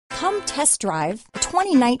Come test drive the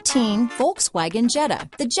 2019 Volkswagen Jetta.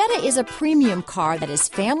 The Jetta is a premium car that is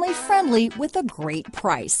family friendly with a great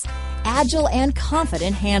price. Agile and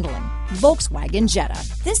confident handling. Volkswagen Jetta.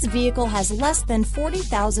 This vehicle has less than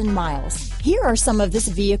 40,000 miles. Here are some of this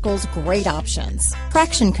vehicle's great options: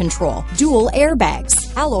 traction control, dual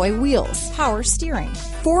airbags, alloy wheels, power steering,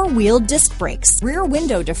 four-wheel disc brakes, rear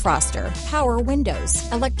window defroster, power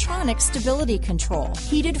windows, electronic stability control,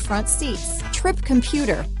 heated front seats, trip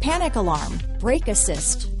computer, panic alarm, brake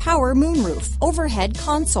assist, power moonroof, overhead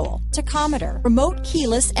console, tachometer, remote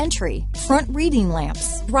keyless entry, front reading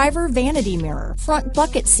lamps, driver vanity mirror, front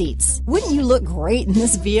bucket seats. Wouldn't you look great in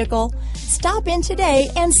this vehicle? Stop in today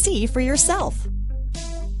and see for yourself.